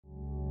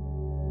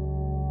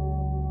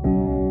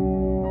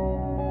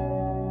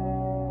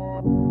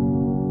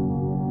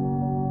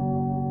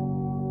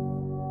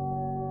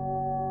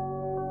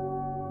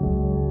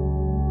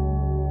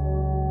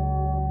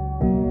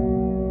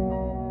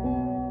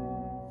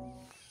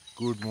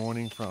Good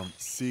morning from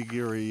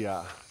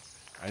Sigiriya,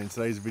 and in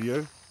today's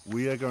video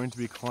we are going to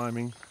be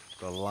climbing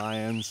the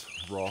Lion's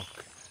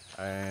Rock,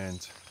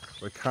 and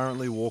we're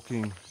currently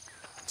walking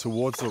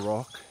towards the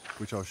rock,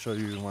 which I'll show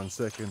you in 1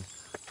 second.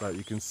 But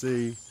you can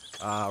see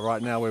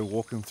right now we're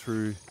walking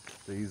through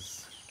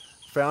these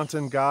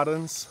fountain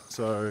gardens.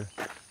 So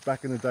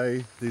back in the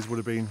day these would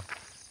have been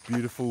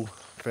beautiful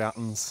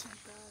fountains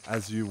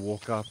as you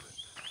walk up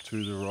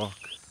to the rock.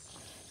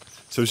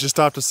 So it's just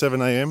after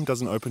 7 a.m,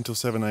 doesn't open till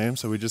 7 a.m,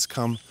 so we just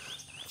come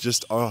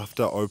just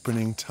after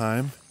opening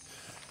time,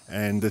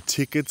 and the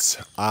tickets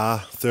are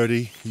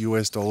 $30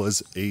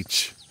 US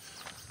each.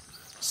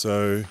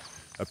 So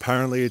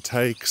apparently it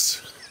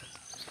takes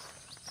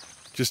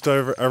just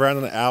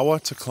around an hour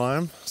to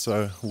climb,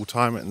 so we'll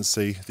time it and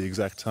see the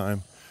exact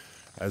time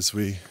as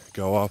we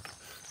go up.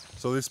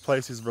 So this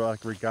place is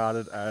like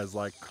regarded as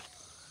like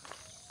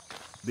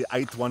the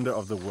 8th wonder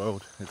of the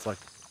world. It's like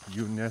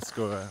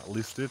UNESCO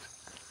listed.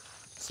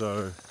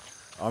 So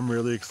I'm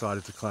really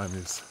excited to climb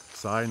this.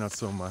 Sai, not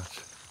so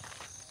much.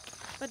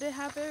 But they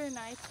have very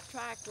nice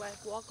track, like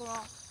walk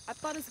around. I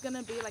thought it's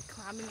gonna be like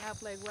climbing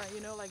up, like where, you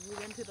know, like we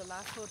went to the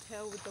last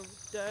hotel with the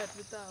dirt,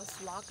 with the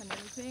slog and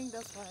everything.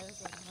 That's why I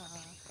was like,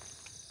 nah.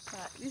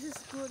 But this is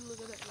good.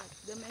 Look at it, like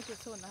they make it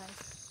so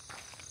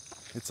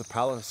nice. It's a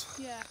palace.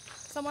 Yeah,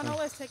 someone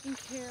always taking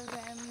care of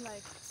them,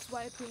 like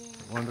swiping.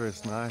 I wonder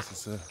it's nice.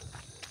 It's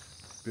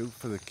built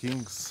for the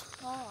kings.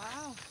 Oh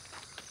wow.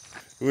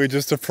 We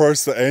just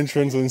approached the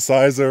entrance and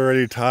Sai's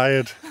already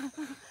tired.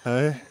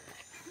 Hey?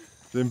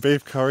 Them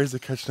beef curries are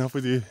catching up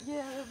with you.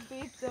 Yeah, the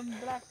beef, the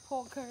black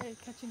pork curry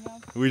catching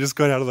up. We just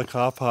got out of the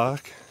car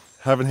park.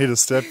 Haven't hit a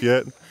step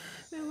yet.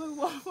 Then we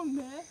walk from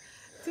there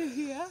to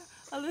here,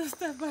 a little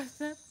step by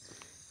step,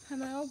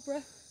 and I out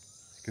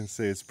breath. You can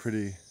see it's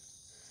pretty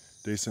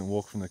decent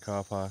walk from the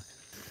car park.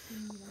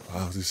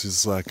 Wow, this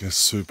is like a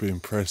super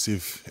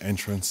impressive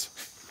entrance.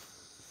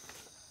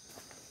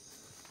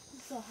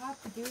 It's so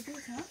hard to do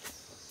this, huh?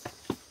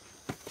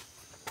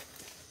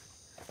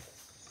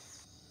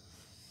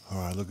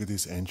 Alright, look at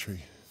this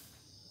entry.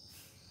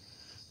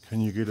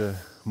 Can you get a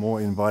more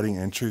inviting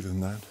entry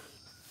than that?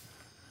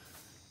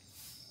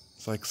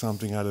 It's like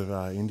something out of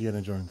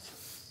Indiana Jones.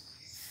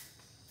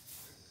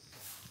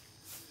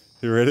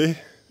 You ready?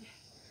 Yeah.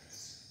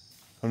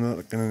 I'm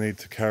not going to need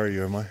to carry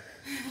you, am I?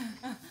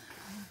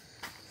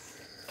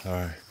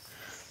 Alright,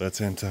 let's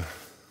enter.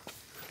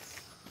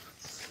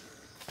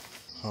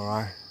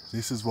 Alright,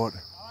 this is what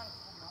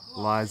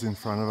lies in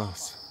front of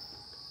us.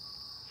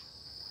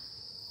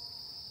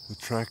 The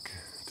trek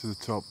to the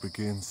top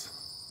begins.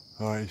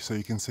 Alright, so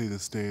you can see the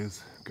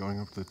stairs going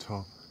up to the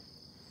top.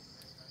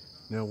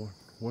 Now,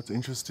 what's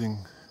interesting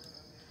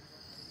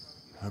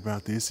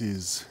about this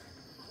is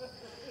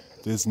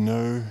there's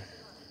no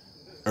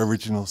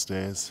original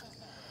stairs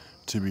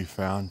to be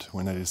found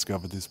when they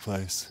discovered this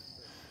place.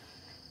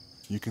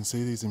 You can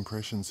see these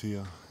impressions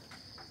here.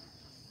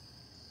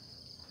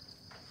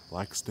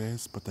 Like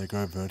stairs, but they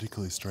go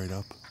vertically straight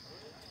up.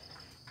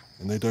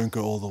 And they don't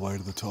go all the way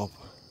to the top.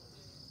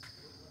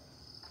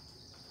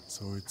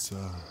 So it's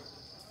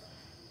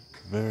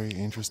very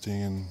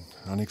interesting and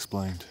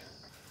unexplained.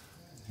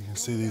 You can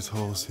see these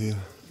holes here,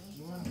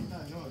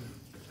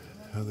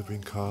 how they've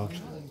been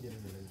carved.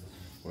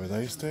 Were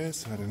they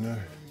stairs? I don't know.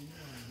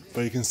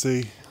 But you can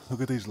see,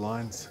 look at these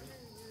lines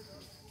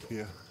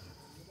here.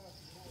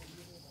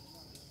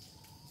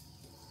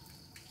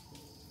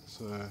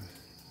 So,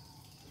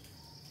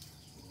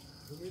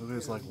 look,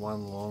 there's like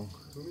one long.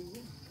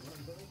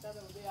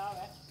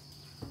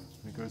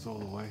 It goes all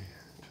the way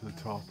to the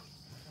top.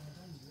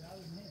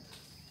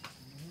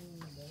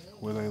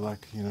 Were they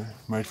like, you know,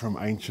 made from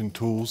ancient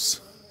tools?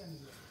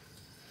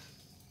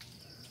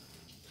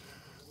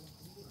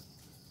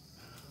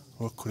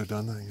 What could have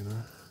done that, you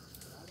know?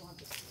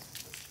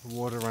 The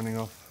water running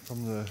off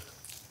from the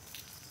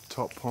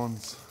top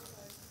ponds.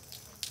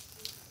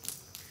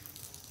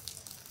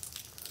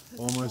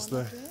 Almost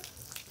there.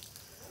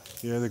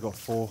 Yeah, they got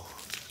 4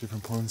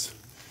 different ponds.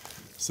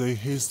 See,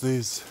 here's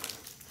these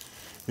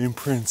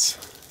imprints,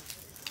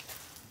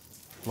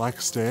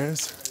 like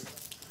stairs,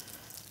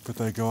 but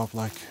they go up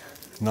like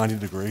 90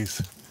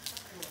 degrees.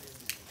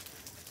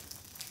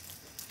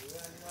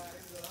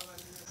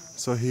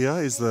 So here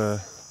is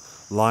the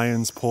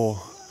lion's paw.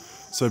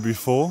 So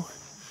before,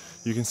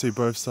 you can see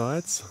both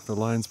sides, the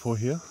lion's paw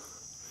here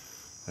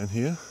and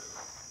here.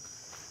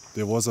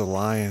 There was a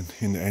lion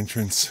in the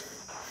entrance,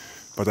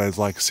 but they've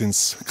like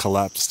since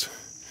collapsed.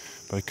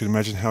 But I could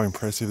imagine how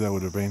impressive that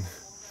would have been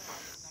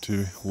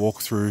to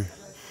walk through.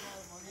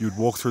 You'd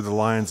walk through the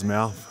lion's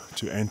mouth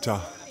to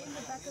enter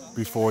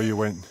before you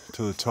went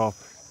to the top.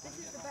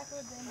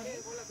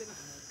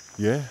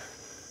 Yeah.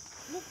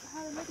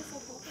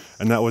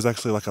 And that was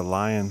actually like a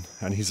lion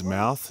and his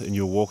mouth, and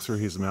you'll walk through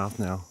his mouth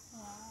now.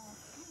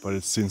 But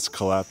it's since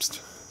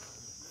collapsed.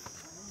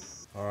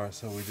 Alright,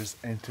 so we just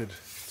entered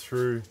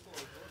through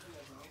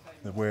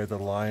where the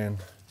lion's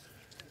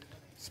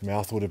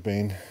mouth would have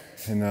been.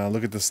 And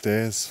look at the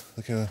stairs.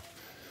 Look how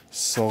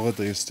solid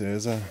these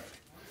stairs are.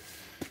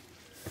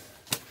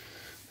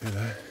 You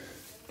know?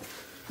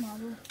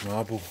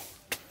 Marble.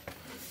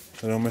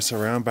 They don't mess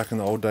around back in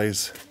the old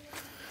days.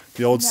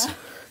 The old...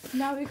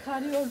 Now we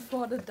can't even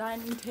afford a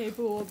dining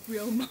table of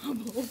real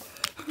marble.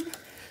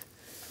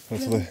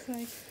 That's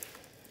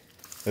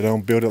they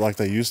don't build it like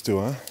they used to,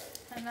 huh?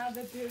 And now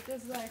they build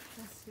this like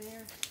a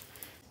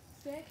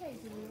staircase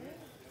in here.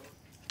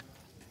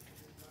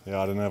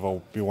 Yeah, I don't know if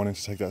I'll be wanting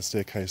to take that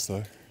staircase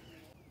though.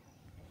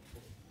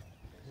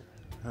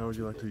 How would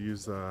you like to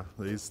use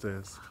these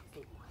stairs?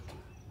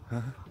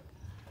 Huh?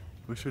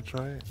 We should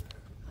try it.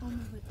 Oh my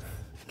god.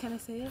 Can I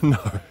say it? No.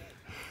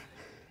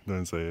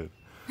 Don't say it.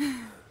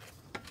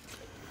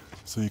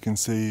 So you can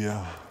see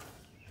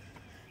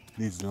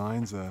these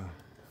lines are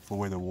for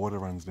where the water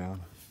runs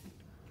down.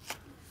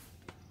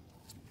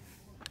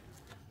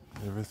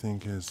 Everything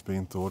has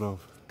been thought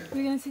of.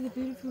 We're gonna see the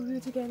beautiful view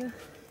together.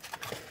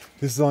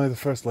 This is only the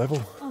first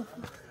level. Oh.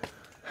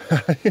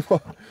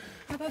 What?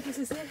 I thought this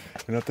is it.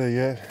 We're not there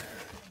yet.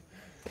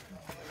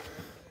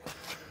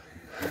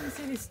 Can you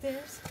see these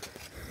stairs?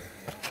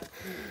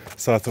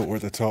 So I thought we're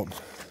at the top.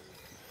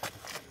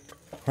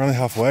 We're only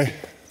halfway.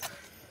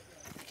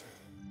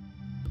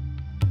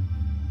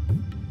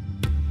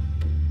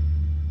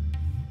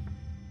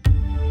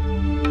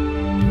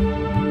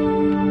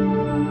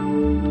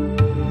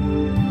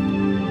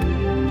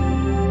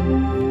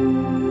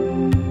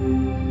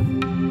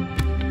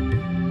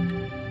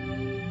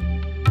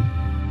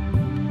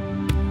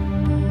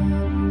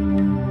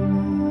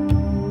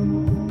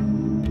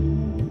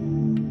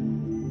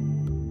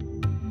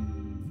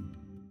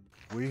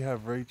 We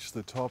have reached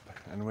the top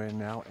and we're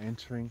now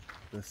entering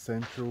the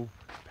central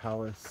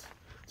palace.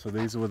 So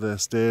these were the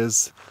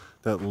stairs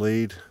that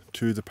lead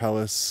to the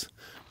palace.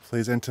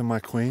 Please enter, my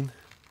queen.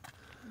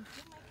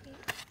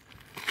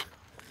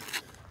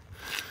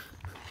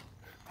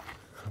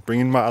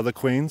 Bring in my other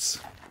queens.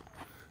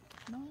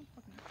 No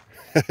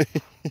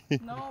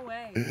fucking. No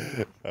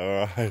way.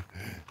 Alright.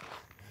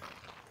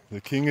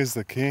 The king is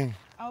the king.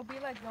 I'll be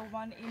like the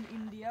one in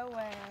India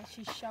where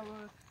she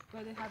shower,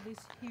 where they have this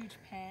huge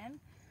pan.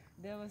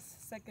 There was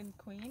second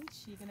queen,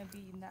 she's gonna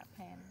be in that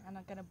pan and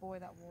I'm gonna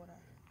boil that water.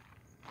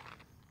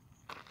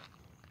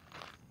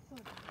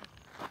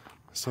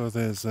 So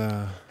there's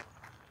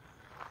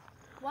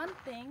one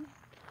thing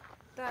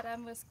that I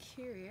was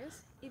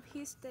curious, if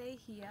he stay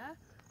here,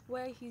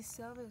 where his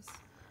servants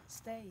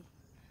stay.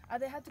 Are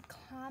they have to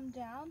climb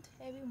down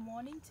every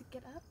morning to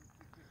get up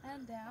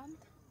and down?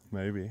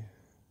 maybe.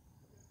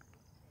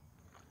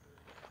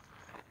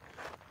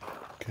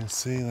 You can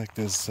see like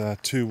there's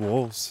two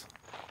walls.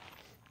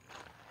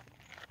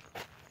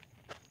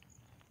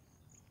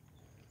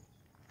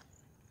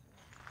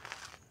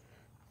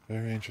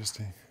 Very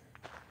interesting.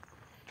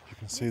 You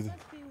can see This the...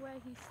 must be where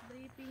he's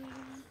sleeping.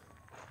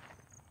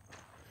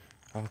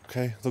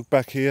 Okay, look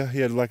back here. He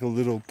had like a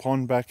little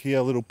pond back here,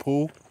 a little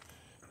pool.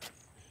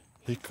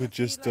 He could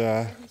just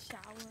Where he shower.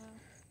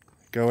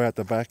 go out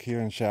the back here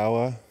and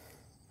shower.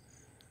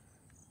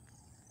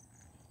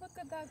 Look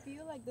at that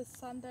view, like the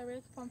sun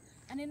direct from,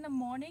 and in the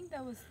morning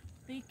there was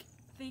thick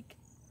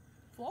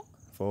fog.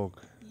 Fog.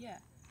 Yeah.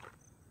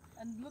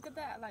 And look at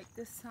that, like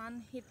the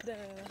sun hit the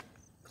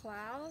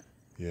cloud.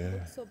 Yeah. It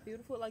looks so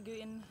beautiful, like you're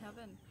in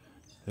heaven.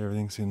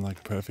 Everything's in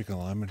like perfect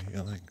alignment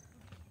here. Like,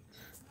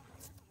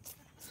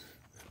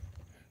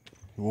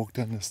 you walk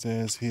down the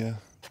stairs here.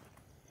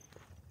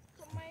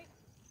 So my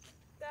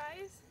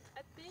guys,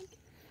 I think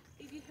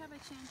if you have a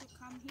chance to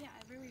come here,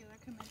 I really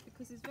recommend,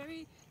 because it's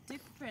very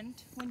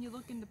different when you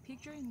look in the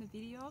picture, in the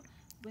video,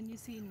 when you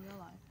see in real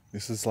life.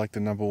 This is like the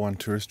 #1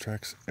 tourist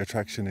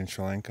attraction in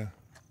Sri Lanka.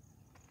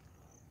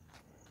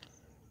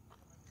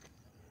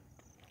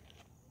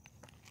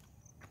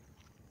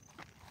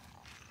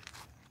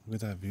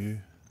 Look at that view.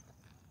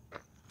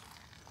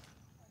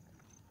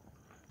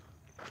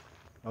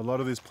 A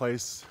lot of this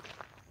place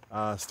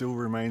still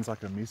remains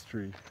like a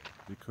mystery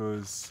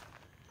because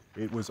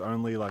it was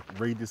only like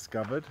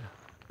rediscovered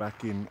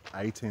back in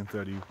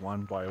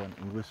 1831 by an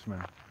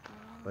Englishman.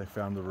 They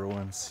found the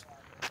ruins,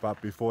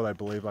 but before they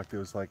believed like it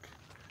was like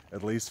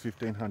at least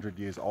 1500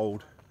 years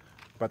old,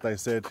 but they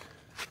said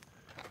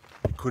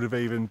it could have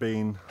even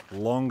been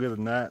longer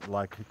than that.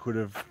 Like he could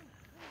have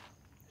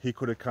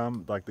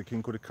come, like the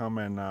king could have come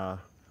and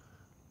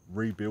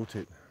rebuilt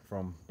it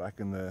from back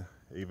in the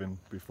even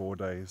before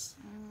days.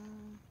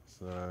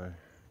 So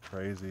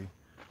crazy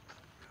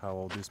how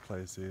old this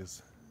place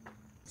is.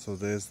 So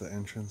there's the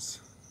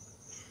entrance.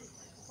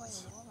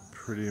 It's a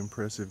pretty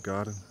impressive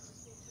garden.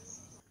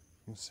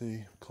 You can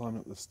see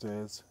climbing up the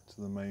stairs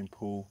to the main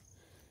pool.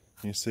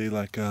 You see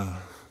like the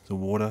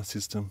water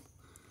system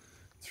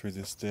through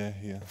this stair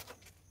here.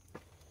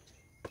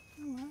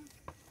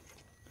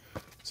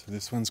 So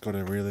this one's got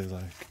a really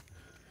like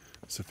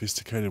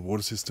sophisticated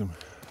water system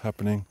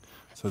happening.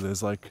 So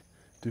there's like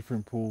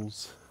different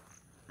pools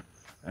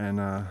and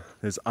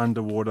there's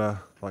underwater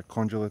like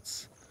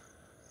conduits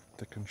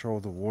that control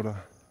the water.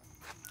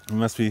 You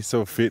must be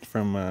so fit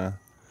from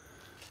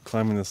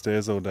climbing the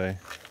stairs all day.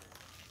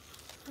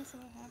 That's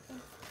what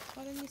happened.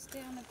 Why don't you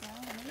stay on the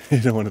ground? You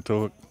don't want to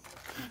talk.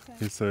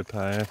 You're so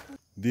tired.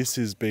 This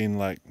has been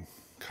like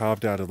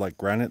carved out of like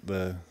granite,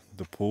 the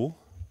pool,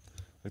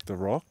 like the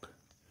rock,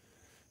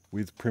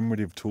 with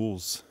primitive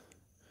tools.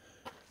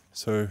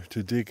 So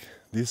to dig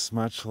this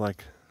much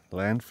like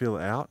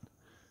landfill out,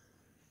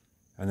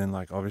 and then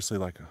like obviously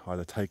like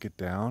either take it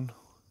down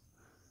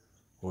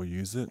or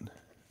use it,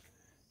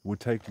 would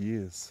take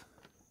years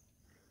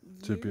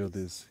to build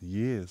this.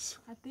 Years.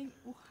 I think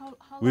how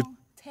With long?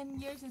 10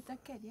 years, a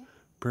decade, yeah.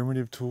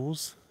 primitive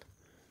tools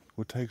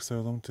would take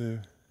so long to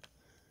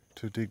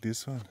dig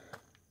this one.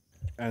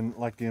 And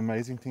like the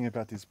amazing thing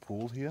about this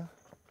pool here,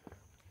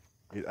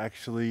 it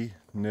actually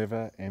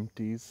never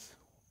empties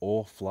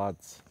or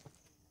floods.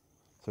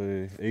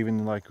 So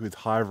even like with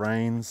high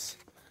rains,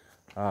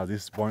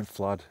 this won't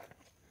flood.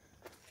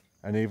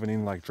 And even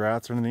in like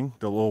droughts or anything,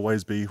 there'll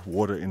always be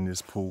water in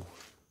this pool.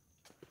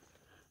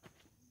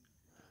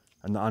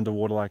 And the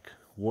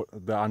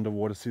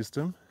underwater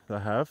system they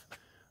have,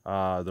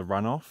 the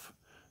runoff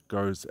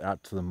goes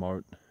out to the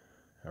moat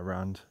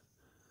around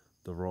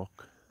the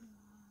rock.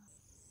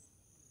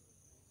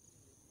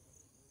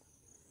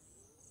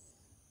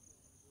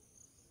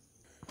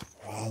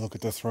 Oh, look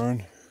at the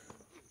throne.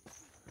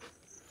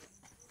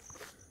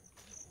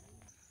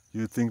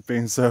 You'd think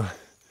being so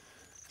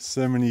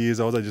many years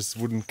old, I just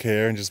wouldn't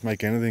care and just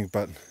make anything,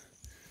 but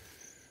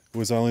it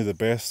was only the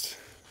best.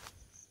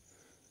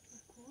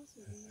 Of course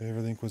it is.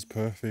 Everything was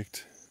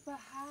perfect. But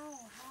how?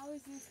 How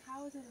is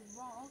this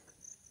rock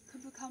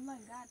could become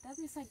like that? That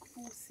is like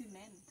full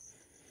cement.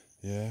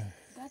 Yeah.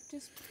 That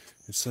just...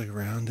 It's like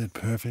rounded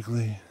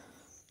perfectly.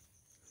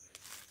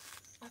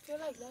 I feel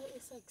like that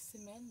is like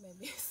cement,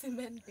 maybe.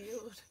 Cement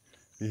build.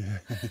 Yeah.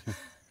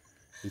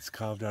 It's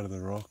carved out of the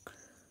rock.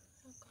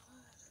 Oh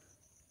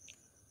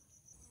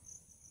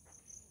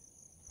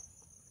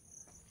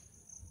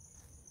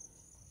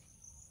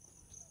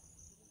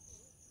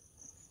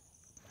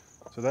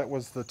God. So that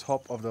was the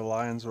top of the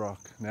Lion's Rock.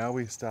 Now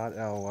we start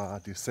our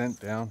descent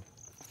down.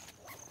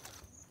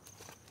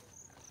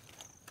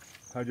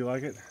 How'd you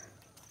like it?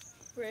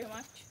 Very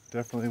much.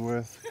 Definitely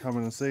worth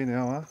coming and see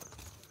now, huh?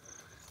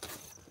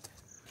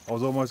 I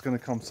was almost going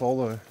to come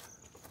solo.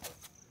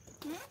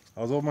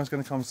 I was almost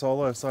going to come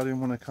solo, so I didn't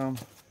want to come.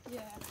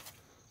 Yeah.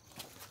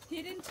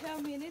 He didn't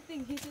tell me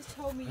anything. He just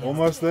told me.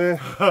 Almost yesterday.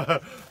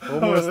 there.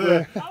 Almost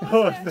there.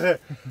 Almost there.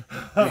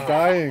 You're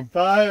dying.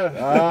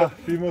 A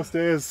few more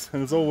stairs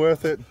and it's all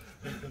worth it.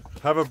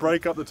 Have a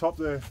break up the top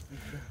there.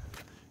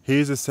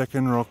 Here's a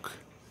second rock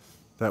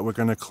that we're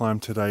going to climb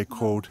today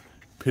called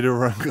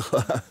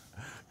Pitarangala.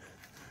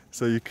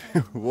 So you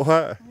can,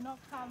 what? We're not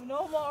coming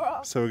no more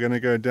up. So we're going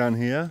to go down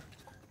here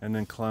and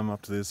then climb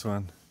up to this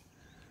one.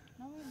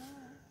 No, we're not.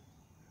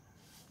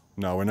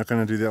 No, we're not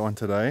going to do that one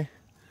today,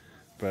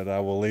 but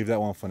we'll leave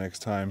that one for next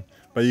time.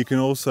 But you can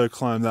also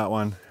climb that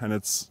one and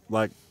it's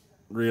like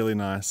really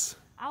nice.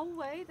 I'll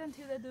wait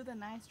until they do the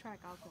nice track.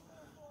 I'll go.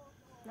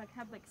 Like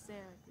have like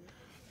stairs.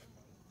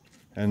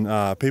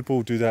 And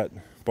people do that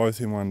both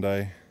in one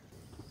day.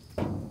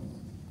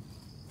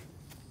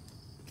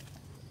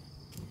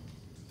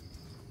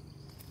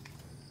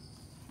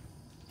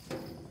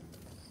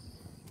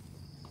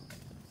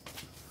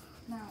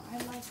 Now I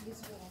like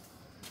this wall.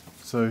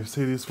 So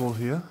see this wall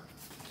here?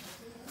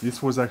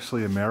 This was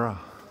actually a mirror.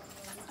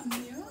 A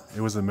mirror?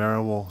 It was a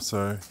mirror wall,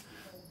 so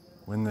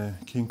when the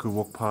king could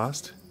walk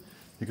past,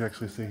 you could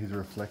actually see his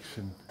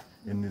reflection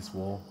in this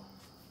wall.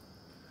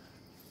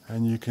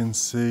 And you can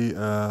see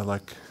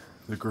like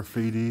the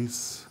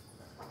graffitis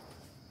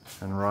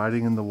and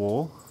writing in the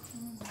wall.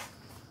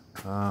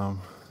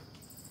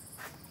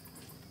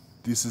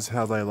 This is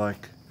how they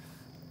like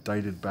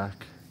dated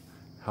back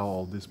how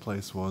old this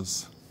place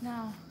was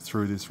Now,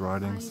 through this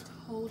writings.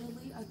 I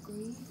totally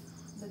agree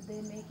that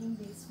they're making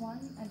this one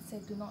and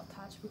said do not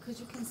touch because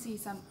you can see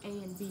some A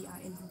and B are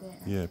in there.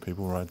 Yeah,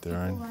 people write their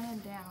People own. write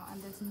it down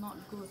and that's not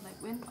good.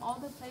 Like when all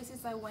the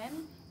places I went,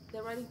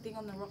 they're writing thing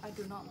on the rock. I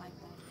do not like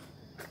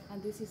that.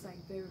 And this is like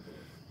very good.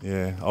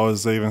 Yeah, I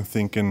was even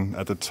thinking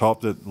at the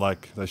top that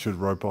like they should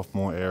rope off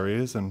more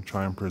areas and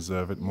try and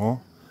preserve it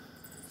more.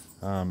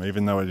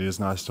 Even though it is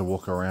nice to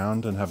walk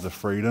around and have the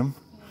freedom,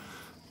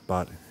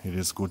 but it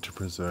is good to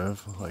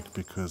preserve, like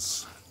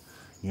because,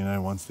 you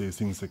know, once these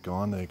things are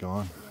gone, they're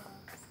gone.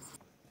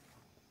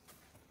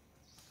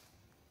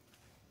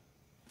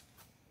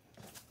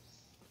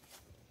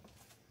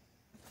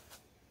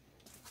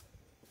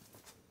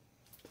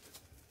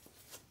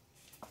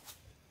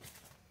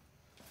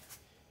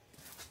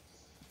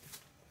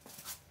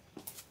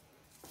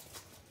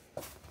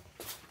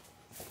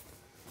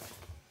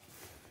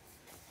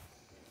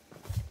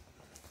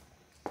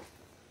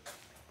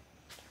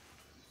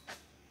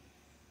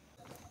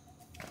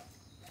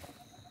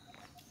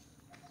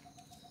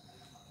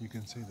 You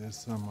can see there's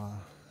some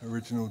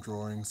original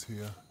drawings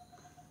here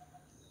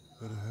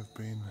that have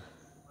been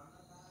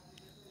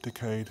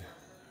decayed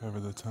over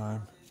the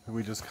time.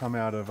 We just come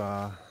out of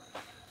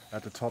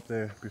at the top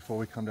there before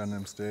we come down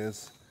them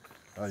stairs.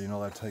 You're not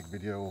allowed to take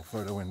video or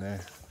photo in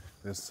there.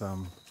 There's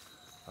some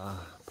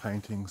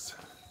paintings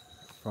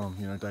from,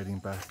 you know, dating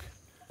back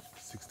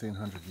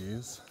 1600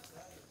 years,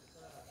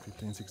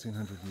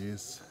 1600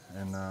 years,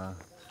 and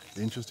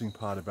the interesting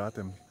part about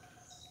them,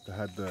 they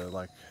had the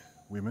like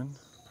women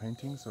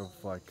paintings of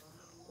like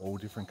all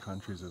different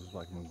countries. It was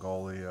like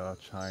Mongolia,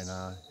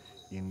 China,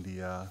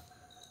 India,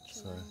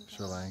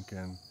 Sri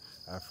Lankan,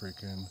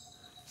 African.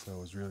 So it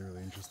was really,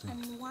 really interesting.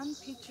 And one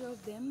picture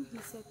of them, he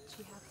said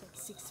she had like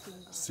 6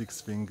 fingers.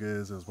 6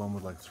 fingers. There's one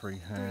with like 3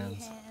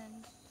 hands.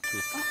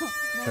 3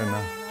 hands.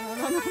 No.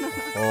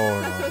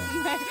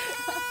 Oh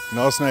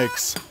no. No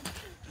snakes.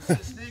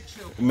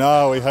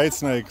 No, we hate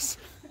snakes.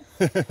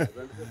 It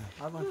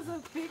was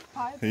a big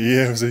python.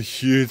 Yeah, it was a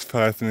huge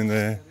python in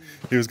there.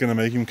 He was going to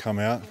make him come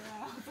out.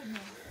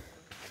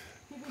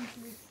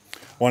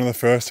 One of the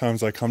first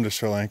times I come to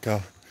Sri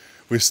Lanka,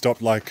 we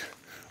stopped like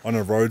on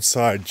a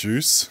roadside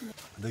juice.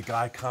 The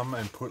guy come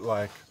and put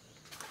like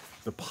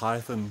the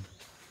python,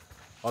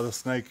 the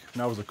snake,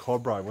 no, it was a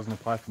cobra, it wasn't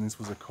a python, this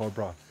was a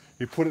cobra.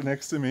 He put it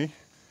next to me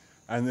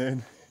and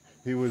then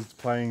he was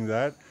playing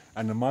that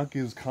and the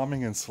monkey was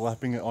coming and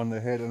slapping it on the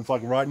head and it's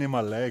like right near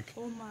my leg.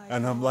 Oh my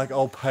and I'm God. like,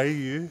 I'll pay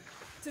you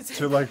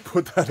to like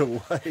put that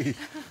away.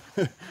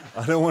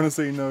 I don't want to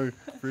see no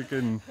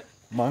freaking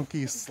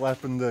monkey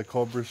slapping the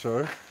cobra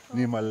show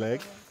near my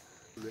leg.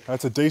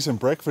 That's a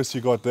decent breakfast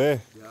you got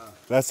there. Yeah.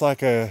 That's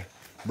like a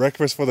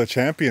breakfast for the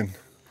champion.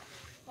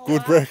 Oh,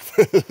 Good wow.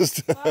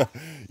 breakfast.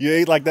 You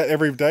eat like that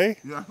every day?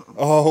 Yeah.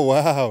 Oh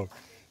wow,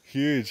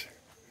 huge.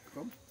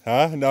 Come.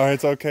 Huh? No,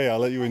 it's okay. I'll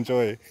let you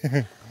enjoy. Don't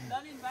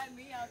invite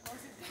me, I'll go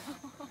sit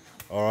down.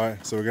 All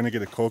right, so we're gonna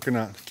get a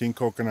coconut, king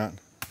coconut.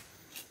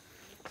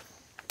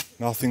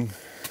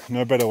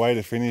 No better way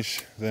to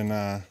finish than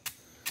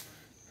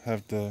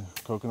have the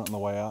coconut on the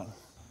way out.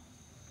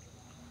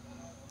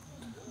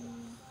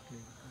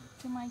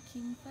 To my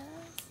king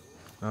first.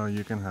 Oh,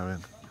 you can have it.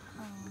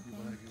 Oh,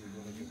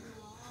 okay.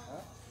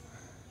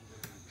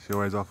 She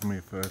always offer me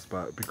first,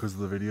 but because of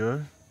the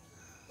video,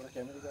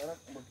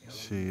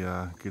 she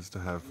gets to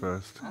have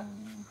first.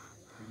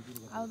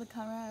 Out of the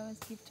camera, I always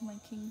give to my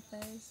king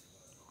first.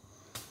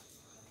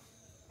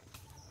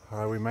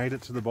 Alright, we made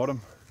it to the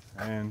bottom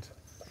and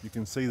you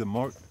can see the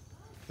moat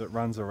that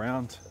runs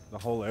around the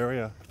whole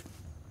area.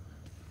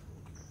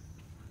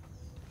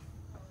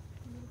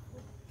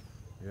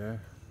 Yeah.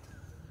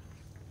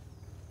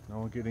 No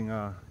one getting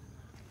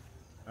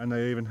and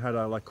they even had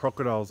like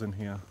crocodiles in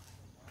here.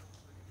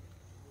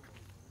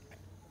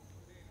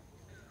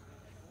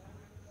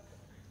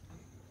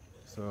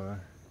 So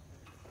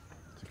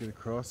to get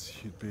across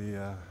should be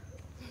a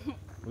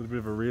little bit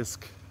of a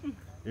risk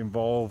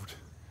involved.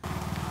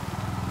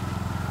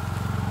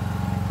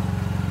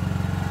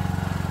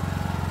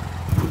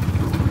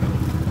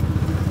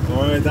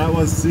 Alright, that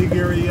was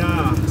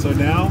Sigiriya. So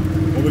now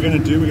what we're going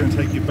to do, we're going to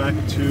take you back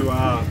to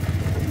our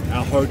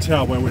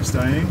hotel where we're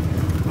staying.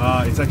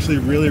 It's actually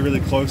really,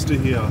 really close to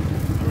here.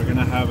 And we're going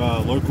to have a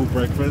local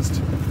breakfast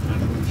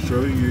and we'll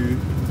show you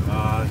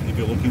if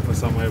you're looking for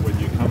somewhere when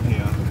you come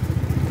here.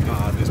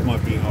 This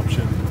might be an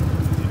option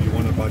if you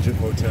want a budget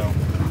hotel.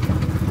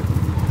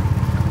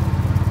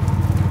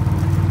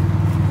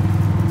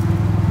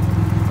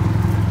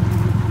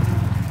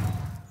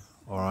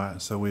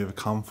 Alright, so we have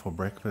come for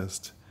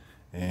breakfast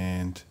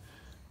and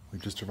we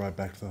just arrived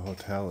back to the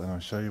hotel and I'll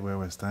show you where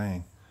we're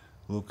staying.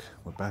 Look,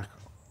 we're back.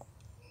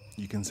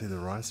 You can see the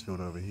rice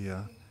field over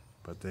here,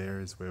 but there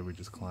is where we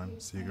just climbed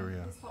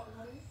Sigiriya.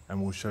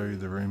 And we'll show you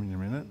the room in a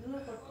minute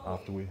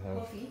after we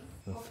have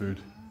the food.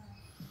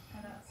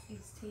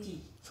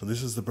 So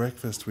this is the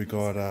breakfast. We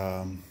got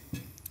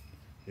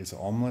it's an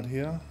omelette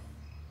here,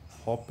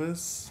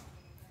 hoppers,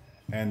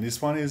 and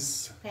this one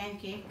is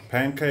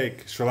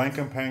pancake, Sri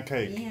Lankan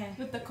pancake. Yeah.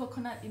 With the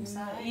coconut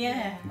inside.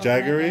 Yeah.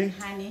 Jaggery?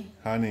 Honey.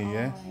 Honey,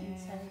 yeah.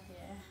 Inside,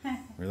 yeah.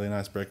 Really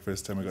nice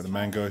breakfast. And we got the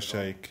mango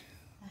shake.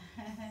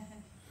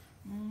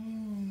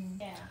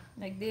 Yeah.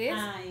 Like this.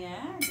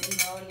 Yeah. Then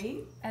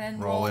rolling. And then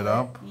Roll it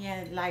up.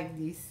 Yeah, like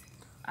this.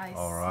 I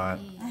All right.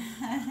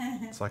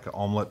 see. It's like an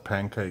omelette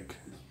pancake.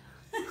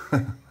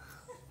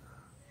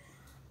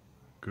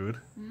 Good.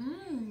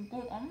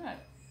 Good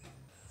omelette.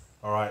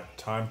 All right,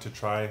 time to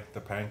try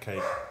the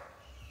pancake.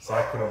 So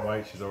I couldn't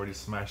wait. She's already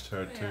smashed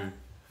her too. Yeah.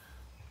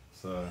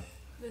 So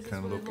This is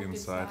can what it look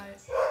inside.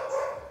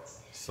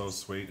 So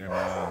sweet and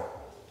The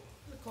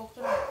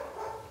coconut.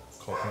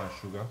 coconut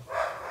sugar.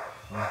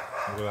 Look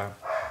at that.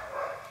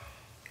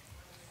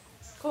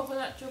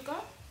 Coconut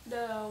sugar,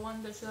 the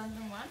Sri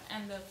Lankan one,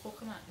 and the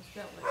coconut is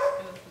felt like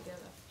goes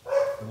together.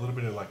 A little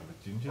bit of like the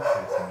ginger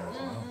taste in there as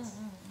well.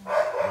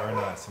 Very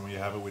nice. And when you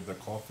have it with the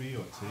coffee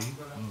or tea,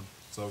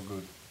 so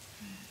good.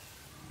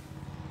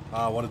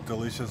 What a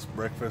delicious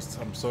breakfast.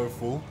 I'm so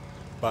full.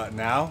 But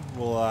now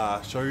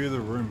we'll show you the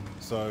room.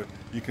 So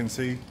you can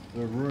see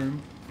the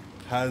room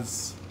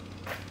has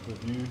the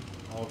view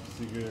of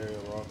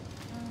Sigiriya Rock.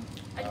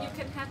 And you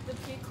can have the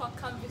peacock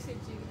come visit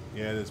you.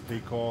 Yeah, there's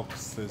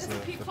peacocks, there's There's a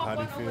the peacock paddy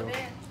one over field.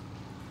 there.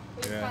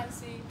 We Yeah. can't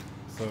see.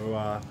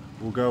 So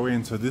we'll go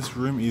in. So this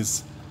room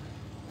is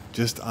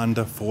just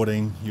under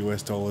 $14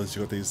 US.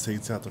 You got these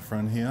seats out the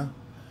front here.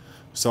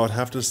 So I'd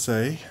have to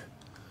say,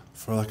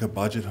 for like a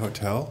budget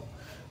hotel,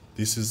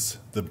 this is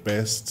the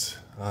best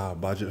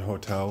budget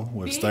hotel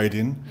we've stayed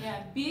in.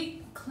 Yeah,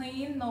 big,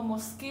 clean, no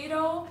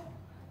mosquito,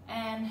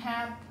 and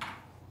have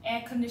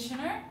air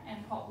conditioner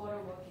and hot water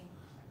working.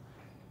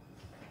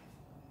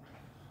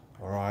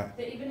 All right.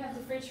 They even have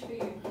the fridge for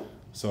you.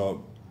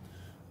 So,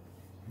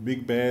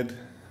 big bed,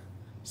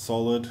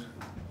 solid.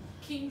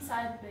 King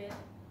size bed.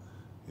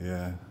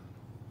 Yeah.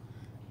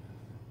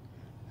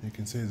 You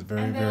can see it's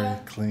very, And very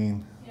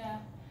clean. Yeah.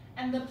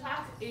 And the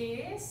plug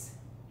is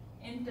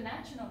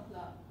international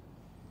plug.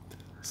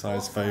 Size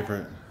Outside.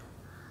 favorite.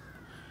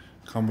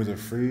 Come with a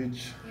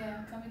fridge,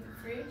 Yeah, come with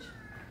the fridge.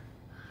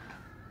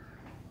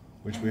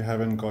 which we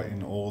haven't got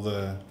in all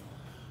the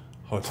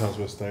hotels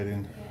we've stayed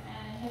in. Yeah,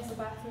 and it has a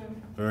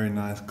bathroom. Very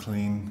nice,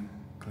 clean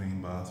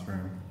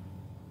bathroom.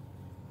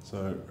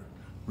 So,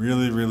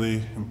 really,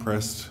 really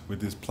impressed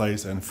with this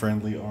place and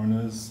friendly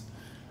owners.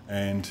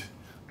 And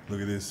look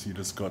at this, you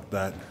just got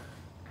that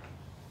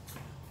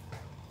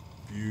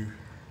view.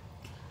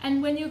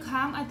 And when you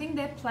come, I think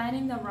they're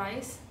planting the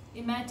rice.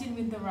 Imagine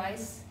with the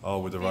rice. Oh,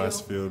 with the field. rice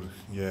field,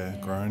 yeah,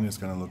 Yeah. grown, it's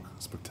gonna look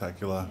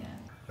spectacular.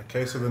 Yeah.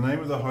 Okay, so the name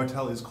of the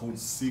hotel is called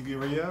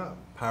Sigiriya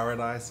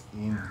Paradise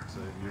Inn. So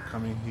if you're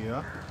coming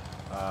here,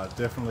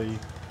 definitely,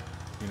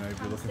 you know, if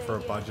you're looking for a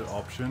budget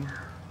option,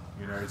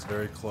 you know, it's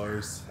very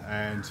close.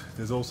 And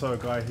there's also a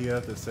guy here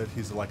that said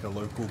he's like a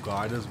local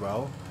guide as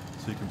well.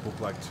 So you can book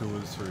like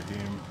tours through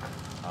him,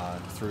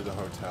 through the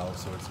hotel.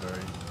 So it's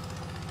very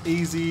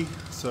easy.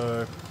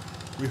 So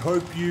we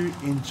hope you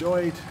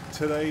enjoyed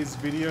today's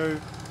video.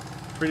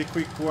 Pretty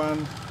quick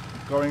one,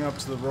 going up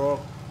to the rock,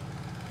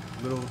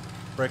 little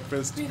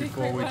breakfast Really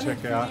before quick we one,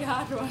 check really out.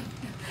 hard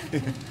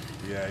one.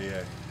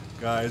 Yeah.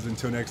 Guys,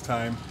 until next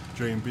time,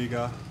 dream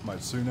bigger,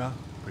 much sooner.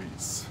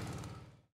 Peace.